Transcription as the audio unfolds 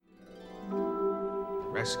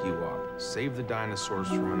rescue Up. Save the dinosaurs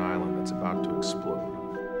from an island that's about to explode.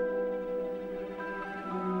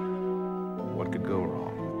 What could go wrong?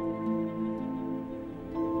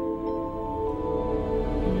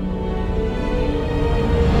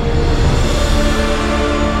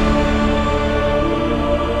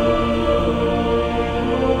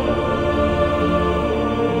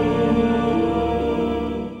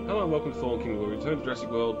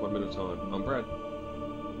 Jurassic World, 1 minute at a time. I'm Brad.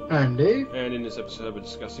 I'm Dave. And in this episode we're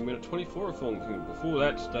discussing minute 24 of Fallen Kingdom. Before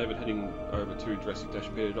that, David heading over to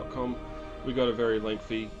Jurassic-Pedia.com, we got a very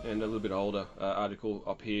lengthy and a little bit older article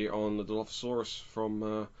up here on the Dilophosaurus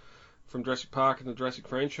from Jurassic Park and the Jurassic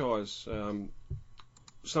franchise.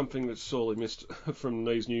 Something that's sorely missed from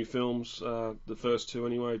these new films, the first two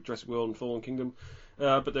anyway, Jurassic World and Fallen Kingdom.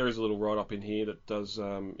 But there is a little write-up in here that does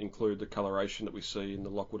include the coloration that we see in the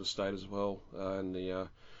Lockwood estate as well, and the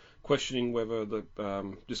questioning whether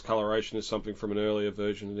the discoloration is something from an earlier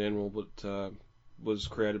version of the animal that was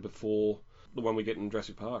created before the one we get in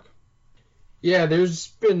Jurassic Park. Yeah, there's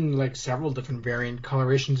been like several different variant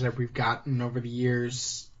colorations that we've gotten over the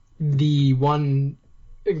years. The one,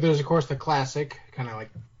 there's of course the classic, kind of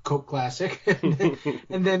like Coke Classic,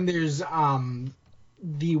 and then there's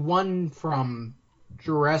the one from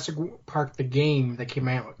Jurassic Park the game that came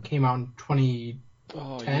out in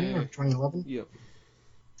 2010 or 2011. Yep.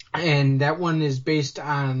 And that one is based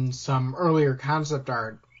on some earlier concept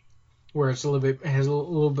art where it's has a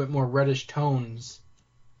little bit more reddish tones.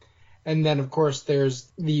 And then of course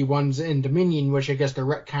there's the ones in Dominion, which I guess they're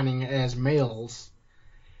retconning as males,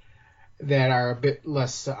 that are a bit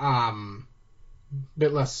less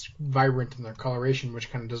vibrant in their coloration,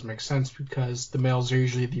 which kind of does make sense because the males are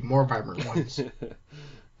usually the more vibrant ones.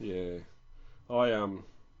 Yeah,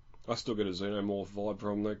 I still get a Xenomorph vibe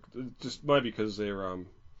from them. Just maybe because they're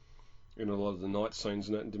in a lot of the night scenes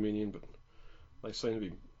in that in Dominion, but they seem to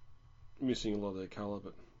be missing a lot of their colour.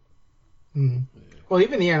 But yeah. Well,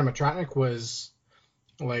 even the animatronic was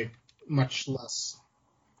like much less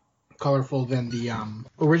colorful than the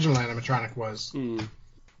original animatronic was. And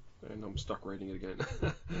I'm stuck reading it again.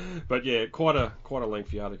 But yeah, quite a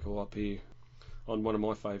lengthy article up here on one of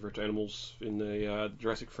my favourite animals in the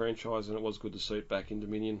Jurassic franchise, and it was good to see it back in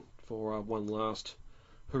Dominion for one last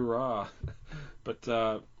hurrah. But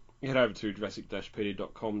head over to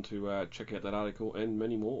Jurassic-Pedia.com to check out that article and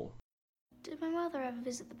many more. Did my mother ever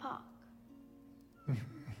visit the park?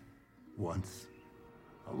 Once.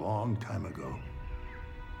 A long time ago.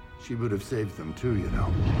 She would have saved them too, you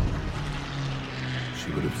know.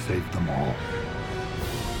 She would have saved them all.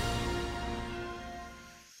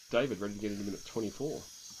 David, ready to get into minute 24?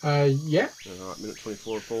 Yeah. Alright, minute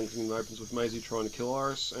 24 of Fallen Kingdom opens with Maisie trying to kill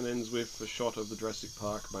Iris and ends with a shot of the Jurassic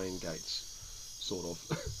Park main gates. Sort of.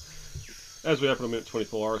 As we open on minute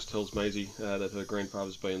 24, Iris tells Maisie that her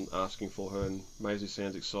grandfather's been asking for her, and Maisie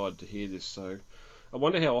sounds excited to hear this, so I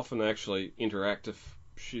wonder how often they actually interact if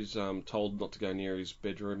she's told not to go near his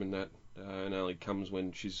bedroom and that, and only comes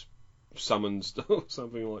when she's summons or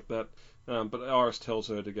something like that. But Iris tells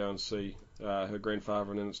her to go and see her grandfather,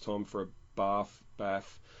 and then it's time for a bath,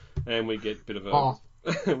 and we get a bit of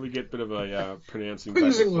a pronouncing.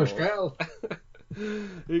 Please, English girl.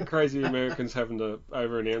 You crazy Americans having to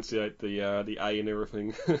over enunciate the A and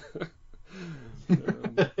everything.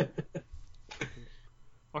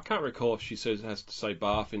 I can't recall if she has to say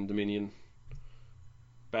bath in Dominion.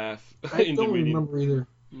 Bath. I don't remember either.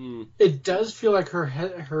 It does feel like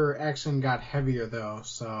her accent got heavier though,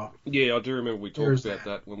 so. Yeah, I do remember we talked about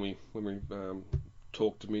that when we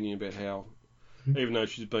talked to Minnie about how, even though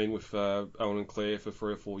she's been with Owen and Claire for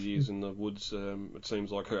 3 or 4 years in the woods, it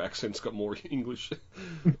seems like her accent's got more English.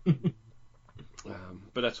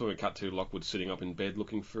 But that's when we cut to Lockwood sitting up in bed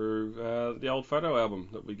looking through the old photo album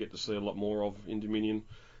that we get to see a lot more of in Dominion.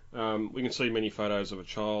 We can see many photos of a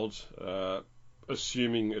child.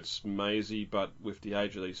 Assuming it's Maisie, but with the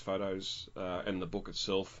age of these photos and the book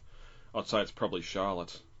itself, I'd say it's probably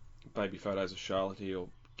Charlotte. Baby photos of Charlotte here, or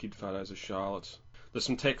kid photos of Charlotte. There's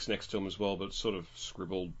some text next to them as well, but it's sort of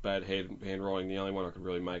scribbled, bad handwriting. The only one I can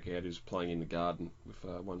really make out is playing in the garden with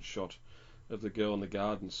one shot of the girl in the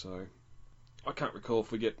garden. So I can't recall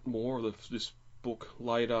if we get more of this book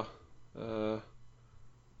later.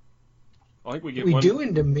 I think we get one. We do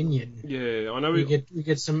in Dominion. Yeah, I know we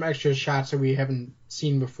get some extra shots that we haven't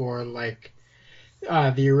seen before, like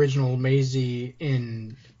the original Maisie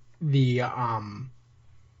in the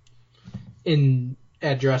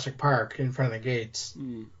at Jurassic Park in front of the gates.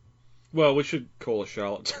 Well, we should call her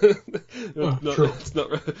Charlotte. True. It's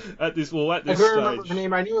not at this. Well, at this I stage. remember her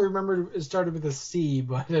name. I knew I remembered it started with a C,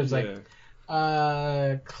 but it was like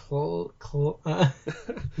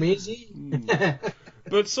Maisie.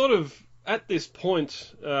 But sort of at this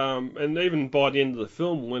point, and even by the end of the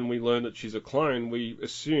film, when we learn that she's a clone, we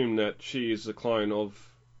assume that she is a clone of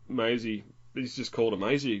Maisie. He's just called her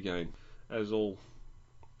Maisie again, as all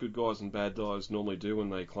good guys and bad guys normally do when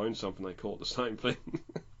they clone something. They call it the same thing,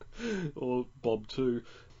 or Bob too.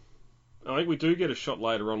 I think we do get a shot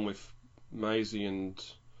later on with Maisie and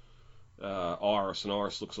Iris, and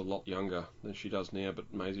Iris looks a lot younger than she does now,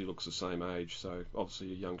 but Maisie looks the same age, so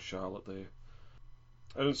obviously a young Charlotte there.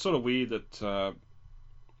 And it's sort of weird that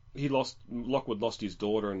Lockwood lost his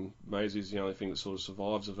daughter, and Maisie's the only thing that sort of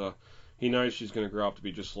survives of her. He knows she's going to grow up to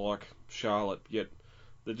be just like Charlotte, yet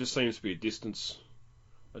there just seems to be a distance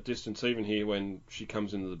even here when she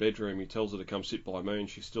comes into the bedroom. He tells her to come sit by me, and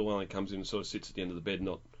she still only comes in and sort of sits at the end of the bed,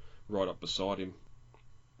 not right up beside him.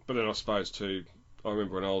 But then I suppose too, I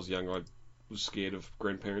remember when I was young, I was scared of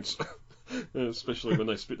grandparents, especially when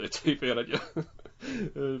they spit their teeth out at you,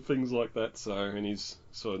 things like that. So, and he's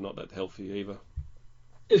sort of not that healthy either.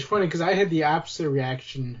 It's funny because I had the opposite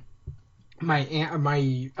reaction.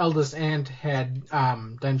 My eldest aunt had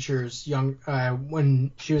dentures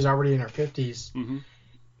when she was already in her 50s, Mm-hmm.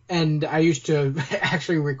 and I used to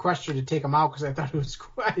actually request her to take them out because I thought it was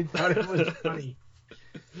funny.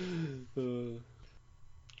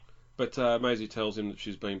 But Maisie tells him that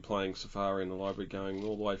she's been playing Safari in the library, going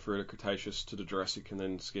all the way through to Cretaceous to the Jurassic, and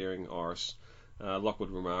then scaring Iris. Lockwood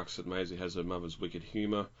remarks that Maisie has her mother's wicked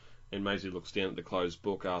humour, and Maisie looks down at the closed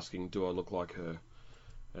book, asking, "Do I look like her?"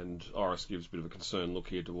 And Iris gives a bit of a concerned look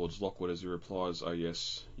here towards Lockwood as he replies, "Oh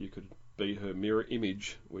yes, you could be her mirror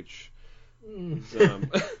image," which is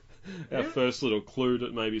our first little clue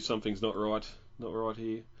that maybe something's not right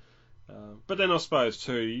here. But then I suppose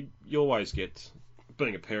too, you always get,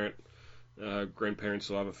 being a parent, grandparents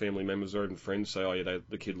or other family members or even friends say, "Oh yeah,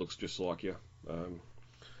 the kid looks just like you."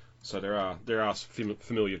 So there are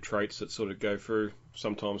familiar traits that sort of go through,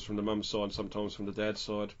 sometimes from the mum's side, sometimes from the dad's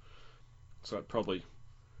side. So it probably,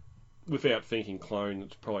 without thinking clone,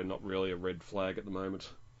 it's probably not really a red flag at the moment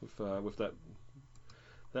with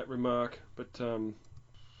that remark. But and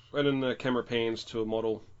then the camera pans to a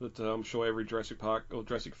model that I'm sure every Jurassic Park or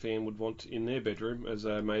Jurassic fan would want in their bedroom, as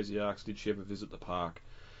Maisie asks, "Did she ever visit the park?"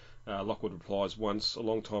 Lockwood replies, "Once, a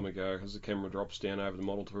long time ago," as the camera drops down over the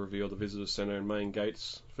model to reveal the visitor centre and main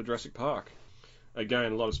gates for Jurassic Park.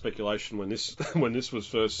 Again, a lot of speculation when this when this was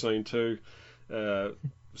first seen too.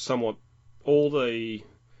 Somewhat all the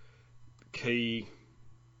key,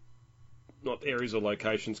 not areas or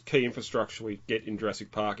locations, key infrastructure we get in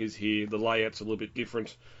Jurassic Park is here. The layout's a little bit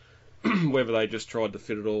different. Whether they just tried to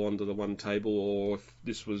fit it all onto the one table, or if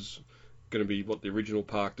this was going to be what the original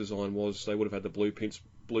park design was, they would have had the blueprints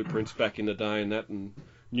back in the day and that, and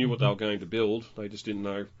knew what they were going to build. They just didn't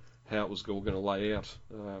know how it was all going to lay out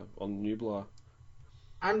on Nublar.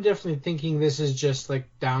 I'm definitely thinking this is just like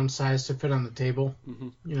downsized to fit on the table,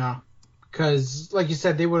 because like you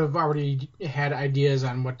said, they would have already had ideas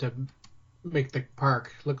on what to make the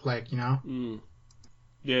park look like, Yeah, and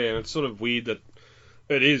it's sort of weird that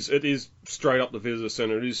it is straight up the visitor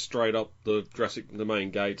centre. It is straight up the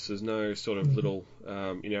main gates. There's no sort of little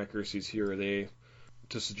inaccuracies here or there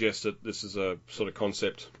to suggest that this is a sort of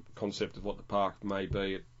concept of what the park may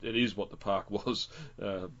be. It is what the park was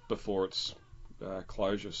before its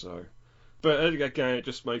closure. So, but again, it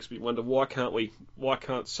just makes me wonder, why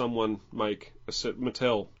can't someone make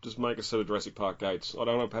Mattel just make a set of Jurassic Park gates? I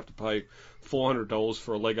don't have to pay $400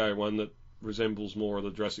 for a Lego one that resembles more of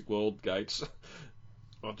the Jurassic World gates.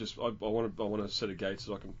 I want a set of gates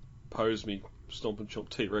that I can pose me Stomp and Chomp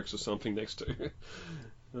T-Rex or something next to.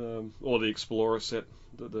 Or the Explorer set,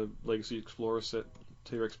 the Legacy Explorer set,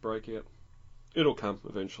 T-Rex Breakout. It'll come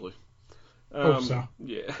eventually. Hope so.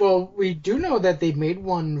 Yeah. Well, we do know that they made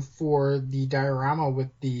one for the diorama with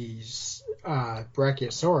the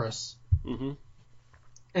Brachiosaurus. Mm-hmm.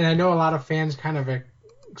 And I know a lot of fans kind of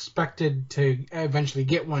expected to eventually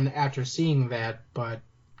get one after seeing that, but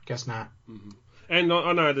guess not. Mm-hmm. And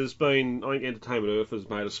I know there's been, I think Entertainment Earth has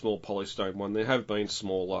made a small polystone one. There have been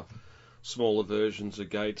smaller versions of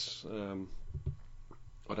gates. I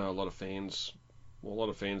know a lot of fans,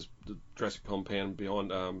 the Jurassic Compound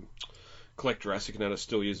beyond Collect Jurassic and that are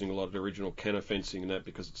still using a lot of the original Kenner fencing and that,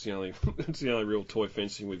 because it's the only real toy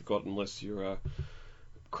fencing we've got, unless you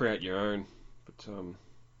create your own. But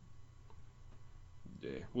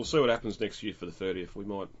yeah, we'll see what happens next year for the 30th.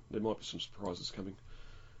 There might be some surprises coming.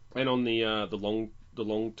 And on the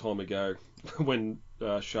long time ago, when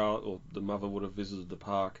Charlotte or the mother would have visited the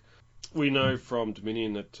park, we know from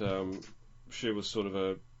Dominion that she was sort of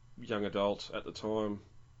a young adult at the time.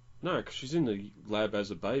 No, because she's in the lab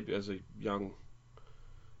as a baby, as a young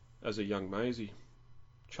Maisie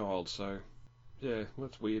child. So Yeah,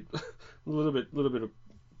 that's weird. a little bit of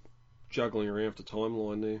juggling around with the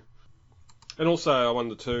timeline there. And also, I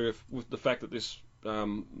wonder too if with the fact that this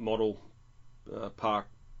model park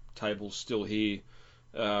table's still here,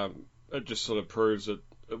 it just sort of proves that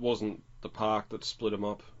it wasn't the park that split them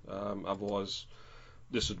up. Otherwise,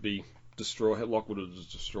 this would be destroyed. Lockwood would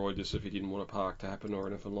have destroyed this if he didn't want a park to happen or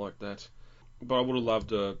anything like that. But I would have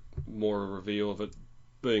loved more a reveal of it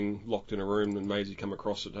being locked in a room and Maisie come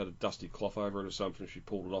across it, had a dusty cloth over it or something. She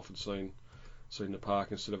pulled it off and seen the park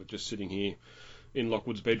instead of it just sitting here in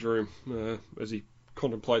Lockwood's bedroom as he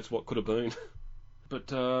contemplates what could have been.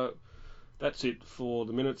 But that's it for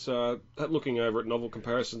the minutes. Looking over at novel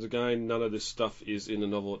comparisons again, none of this stuff is in the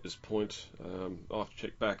novel at this point. I'll have to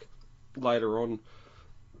check back later on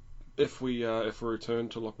if we return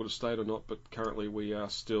to Lockwood Estate or not, but currently we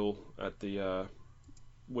are still at the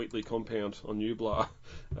Wheatley compound on Nublar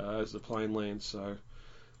as the plane lands, so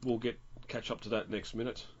we'll catch up to that next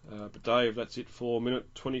minute. But Dave, that's it for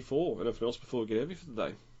minute 24. Anything else before we get heavy for the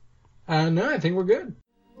day? No, I think we're good.